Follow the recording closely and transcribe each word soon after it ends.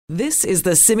This is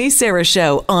the Simi Sara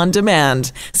Show on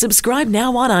demand. Subscribe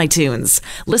now on iTunes.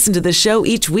 Listen to the show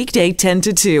each weekday 10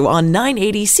 to 2 on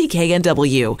 980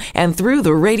 CKNW and through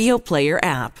the Radio Player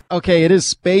app. Okay, it is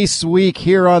Space Week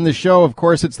here on the show. Of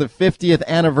course, it's the 50th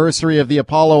anniversary of the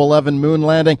Apollo 11 moon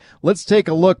landing. Let's take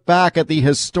a look back at the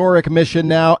historic mission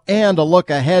now and a look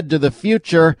ahead to the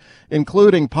future,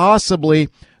 including possibly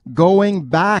going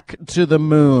back to the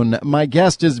moon. My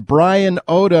guest is Brian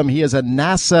Odom. He is a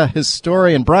NASA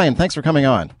historian. Brian, thanks for coming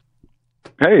on.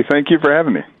 Hey, thank you for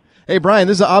having me. Hey, Brian,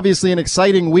 this is obviously an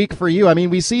exciting week for you. I mean,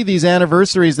 we see these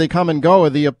anniversaries, they come and go,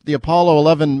 the Apollo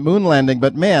 11 moon landing,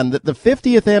 but man, the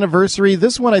 50th anniversary,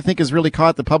 this one I think has really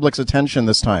caught the public's attention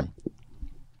this time.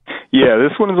 Yeah,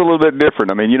 this one is a little bit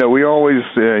different. I mean, we always,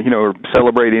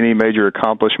 celebrate any major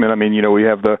accomplishment. I mean, we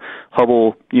have the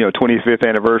Hubble, 25th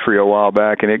anniversary a while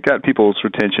back, and it got people's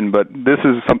attention, but this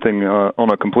is something on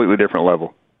a completely different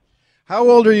level. How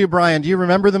old are you, Brian? Do you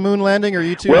remember the moon landing, or are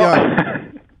you too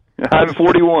young? I'm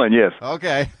 41, yes.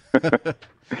 Okay.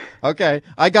 Okay.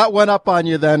 I got one up on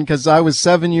you then, because I was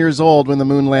 7 years old when the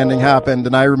moon landing happened,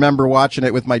 and I remember watching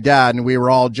it with my dad, and we were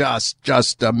all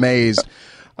just amazed.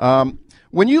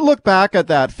 When you look back at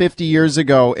that 50 years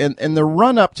ago and the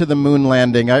run-up to the moon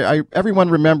landing, everyone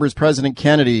remembers President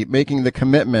Kennedy making the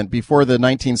commitment before the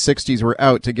 1960s were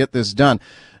out to get this done.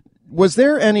 Was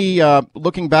there any,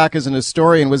 looking back as an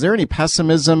historian, was there any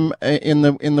pessimism in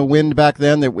the wind back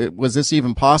then that was this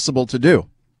even possible to do?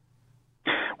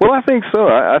 Well, I think so.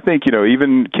 I think,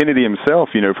 even Kennedy himself,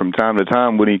 from time to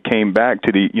time when he came back to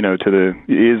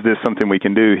is this something we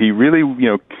can do? He really,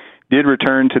 did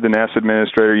return to the NASA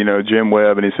administrator, Jim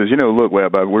Webb, and he says, look,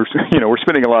 Webb, we're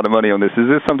spending a lot of money on this. Is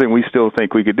this something we still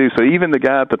think we could do? So even the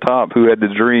guy at the top who had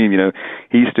the dream,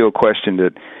 he still questioned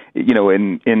it.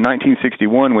 In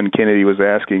 1961, when Kennedy was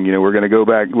asking, we're going to go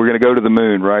back, we're going to go to the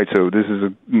moon, right? So this is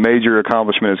a major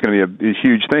accomplishment. It's going to be a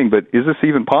huge thing, but is this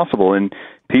even possible? And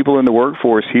people in the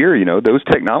workforce here, those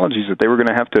technologies that they were going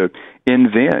to have to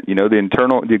invent,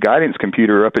 the guidance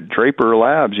computer up at Draper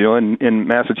Labs, in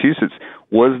Massachusetts,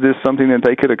 was this something that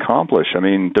they could accomplish? I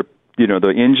mean,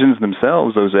 the engines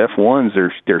themselves, those F1s,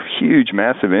 they're huge,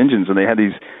 massive engines, and they had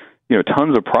these,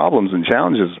 tons of problems and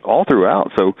challenges all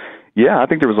throughout. So, yeah, I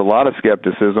think there was a lot of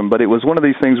skepticism, but it was one of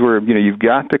these things where, you've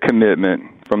got the commitment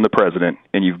from the president,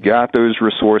 and you've got those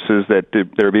resources that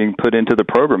are being put into the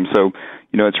program. So,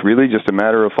 it's really just a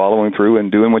matter of following through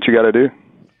and doing what you got to do.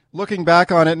 Looking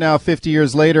back on it now, 50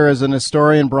 years later, as an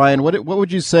historian, Brian, what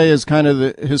would you say is kind of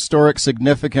the historic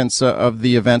significance of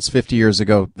the events 50 years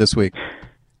ago this week?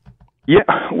 Yeah,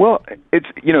 well, it's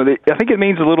I think it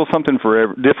means a little something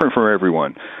different for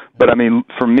everyone. But I mean,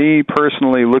 for me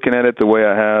personally, looking at it the way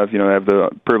I have the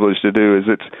privilege to do, is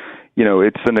it's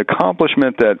an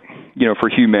accomplishment that for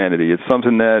humanity. It's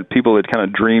something that people had kind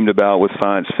of dreamed about with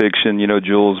science fiction.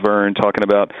 Jules Verne talking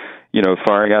about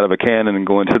firing out of a cannon and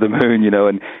going to the moon.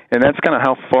 And that's kind of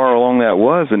how far along that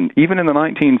was. And even in the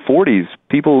 1940s,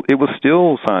 it was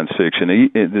still science fiction.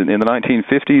 In the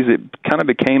 1950s, it kind of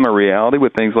became a reality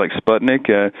with things like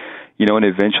Sputnik, and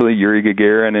eventually Yuri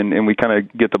Gagarin, and we kind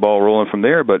of get the ball rolling from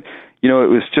there. But it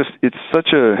was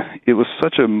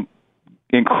such a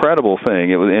incredible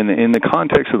thing. It was in the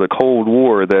context of the Cold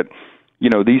War that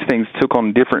these things took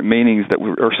on different meanings that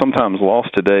are sometimes lost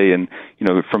today. And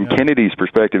from Kennedy's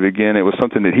perspective, again, it was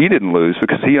something that he didn't lose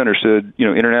because he understood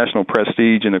international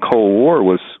prestige in the Cold War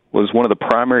was one of the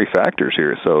primary factors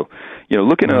here. So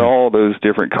looking at all those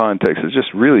different contexts is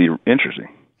just really interesting.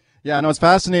 Yeah, no, it's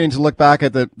fascinating to look back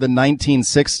at the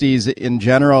 1960s in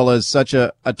general as such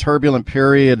a turbulent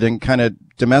period in kind of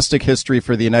domestic history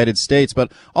for the United States,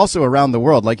 but also around the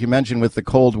world, like you mentioned with the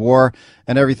Cold War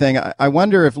and everything. I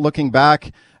wonder if looking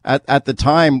back at the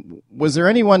time, was there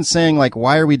anyone saying, like,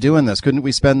 why are we doing this? Couldn't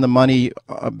we spend the money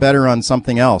better on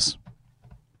something else?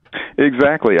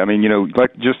 Exactly. I mean,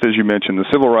 like just as you mentioned, the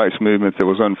civil rights movement that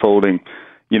was unfolding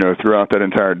throughout that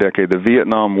entire decade. The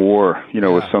Vietnam War,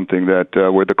 was something that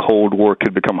where the Cold War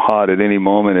could become hot at any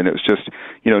moment, and it was just,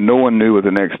 no one knew what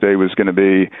the next day was going to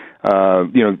be.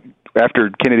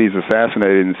 After Kennedy's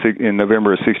assassinated in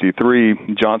November of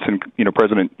 '63, Johnson,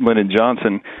 President Lyndon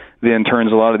Johnson, then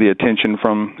turns a lot of the attention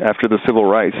from after the Civil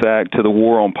Rights Act to the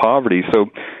war on poverty.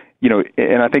 So,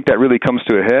 and I think that really comes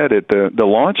to a head at the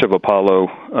launch of Apollo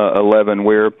 11,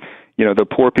 where the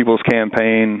Poor People's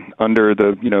Campaign under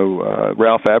the,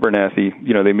 Ralph Abernathy,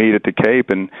 they meet at the Cape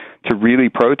and to really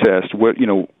protest what,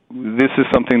 this is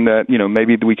something that,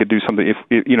 maybe we could do something if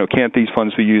can't these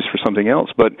funds be used for something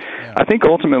else? But I think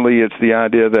ultimately it's the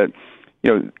idea that,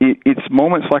 it's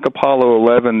moments like Apollo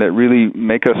 11 that really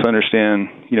make us understand,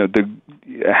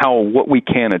 what we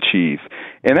can achieve.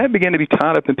 And that began to be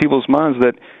tied up in people's minds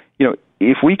that,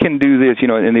 if we can do this,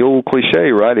 in the old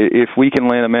cliche, right? If we can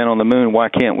land a man on the moon, why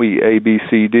can't we A, B,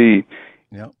 C, D?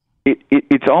 Yep.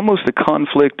 It's almost a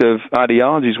conflict of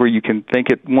ideologies where you can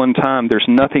think at one time there's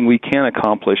nothing we can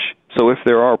accomplish. So if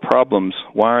there are problems,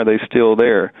 why are they still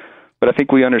there? But I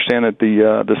think we understand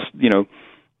that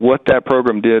what that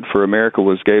program did for America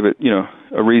was gave it,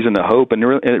 a reason to hope, and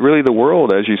really the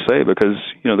world, as you say, because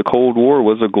the Cold War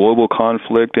was a global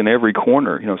conflict in every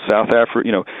corner. South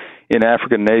Africa, in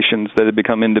African nations that had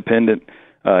become independent,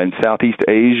 in Southeast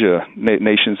Asia,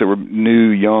 nations that were new,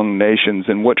 young nations,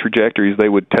 and what trajectories they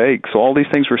would take. So all these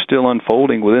things were still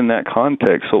unfolding within that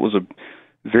context. So it was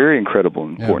a very incredible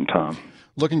and important time.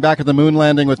 Looking back at the moon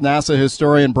landing with NASA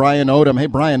historian Brian Odom. Hey,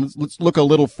 Brian, let's look a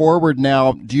little forward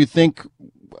now. Do you think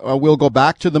we'll go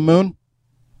back to the moon?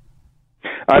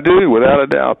 I do, without a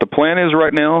doubt. The plan is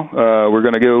right now we're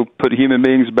going to go put human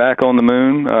beings back on the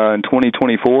moon in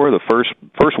 2024, the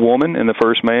first woman and the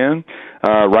first man.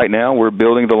 Right now we're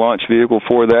building the launch vehicle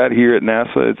for that here at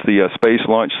NASA. It's the Space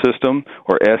Launch System,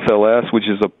 or SLS, which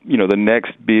is the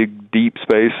next big deep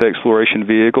space exploration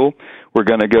vehicle. We're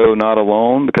going to go not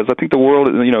alone, because I think the world,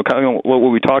 kind of what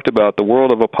we talked about, the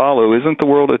world of Apollo isn't the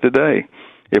world of today.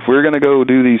 If we're going to go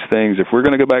do these things, if we're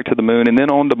going to go back to the moon and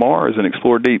then on to Mars and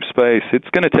explore deep space,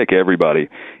 it's going to take everybody.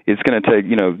 It's going to take,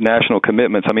 national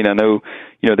commitments. I mean, I know,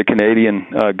 the Canadian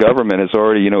government has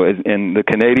already, and the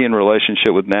Canadian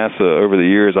relationship with NASA over the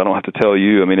years, I don't have to tell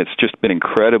you, I mean, it's just been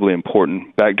incredibly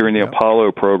important. Back during the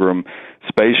Apollo program,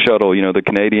 Space Shuttle, the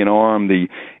Canadian arm,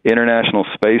 the International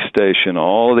Space Station,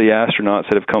 all of the astronauts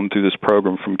that have come through this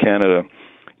program from Canada.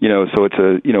 So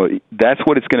it's that's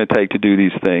what it's going to take to do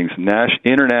these things.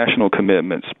 International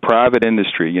commitments, private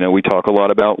industry. We talk a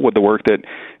lot about what the work that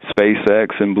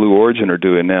SpaceX and Blue Origin are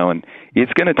doing now, and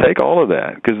it's going to take all of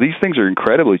that, because these things are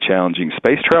incredibly challenging.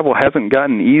 Space travel hasn't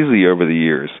gotten easy over the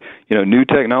years. New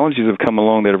technologies have come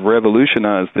along that have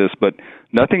revolutionized this, but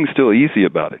nothing's still easy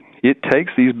about it. It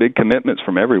takes these big commitments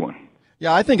from everyone.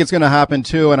 Yeah, I think it's going to happen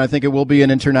too, and I think it will be an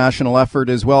international effort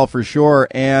as well, for sure.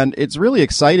 And it's really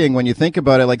exciting when you think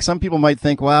about it. Like, some people might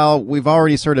think, well, we've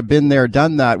already sort of been there,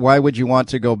 done that. Why would you want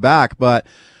to go back? But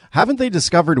haven't they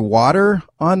discovered water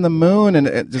on the moon? And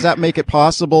does that make it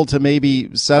possible to maybe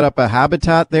set up a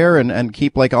habitat there and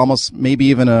keep almost maybe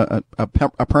even a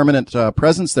permanent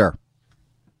presence there?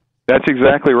 That's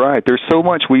exactly right. There's so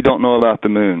much we don't know about the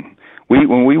moon.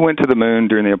 When we went to the moon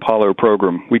during the Apollo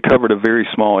program, we covered a very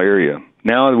small area.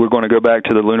 Now we're going to go back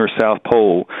to the lunar South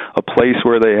Pole, a place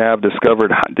where they have discovered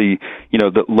the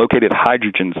located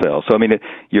hydrogen cells. So I mean,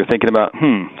 you're thinking about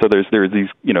so there's these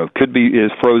could be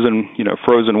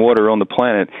frozen water on the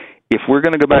planet. If we're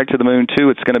going to go back to the moon too,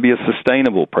 it's going to be a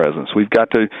sustainable presence. We've got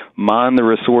to mine the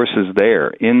resources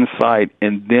there in sight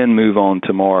and then move on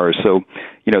to Mars. So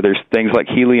there's things like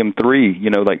helium-3.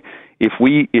 If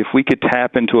we could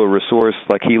tap into a resource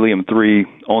like helium-3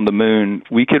 on the moon,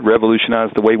 we could revolutionize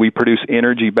the way we produce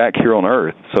energy back here on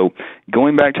Earth. So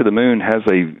going back to the moon has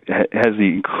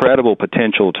the incredible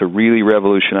potential to really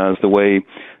revolutionize the way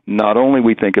not only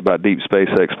we think about deep space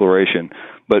exploration,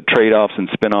 but trade-offs and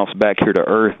spin-offs back here to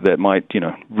Earth that might,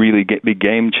 really be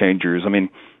game changers. I mean,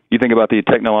 you think about the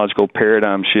technological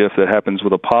paradigm shift that happens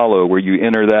with Apollo, where you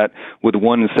enter that with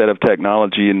one set of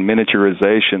technology and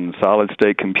miniaturization,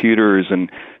 solid-state computers, and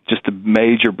just the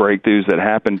major breakthroughs that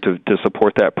happen to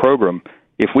support that program.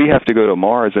 If we have to go to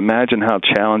Mars, imagine how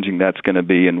challenging that's going to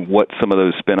be and what some of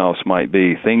those spin-offs might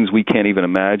be, things we can't even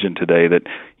imagine today that,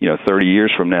 30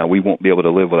 years from now we won't be able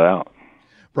to live without.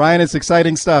 Brian, it's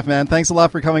exciting stuff, man. Thanks a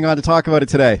lot for coming on to talk about it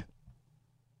today.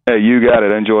 Hey, you got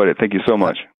it. I enjoyed it. Thank you so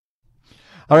much.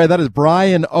 All right, that is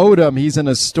Brian Odom. He's an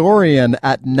historian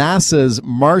at NASA's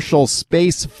Marshall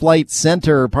Space Flight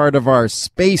Center, part of our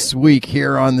Space Week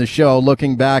here on the show,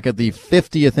 looking back at the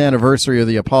 50th anniversary of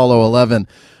the Apollo 11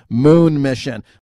 moon mission.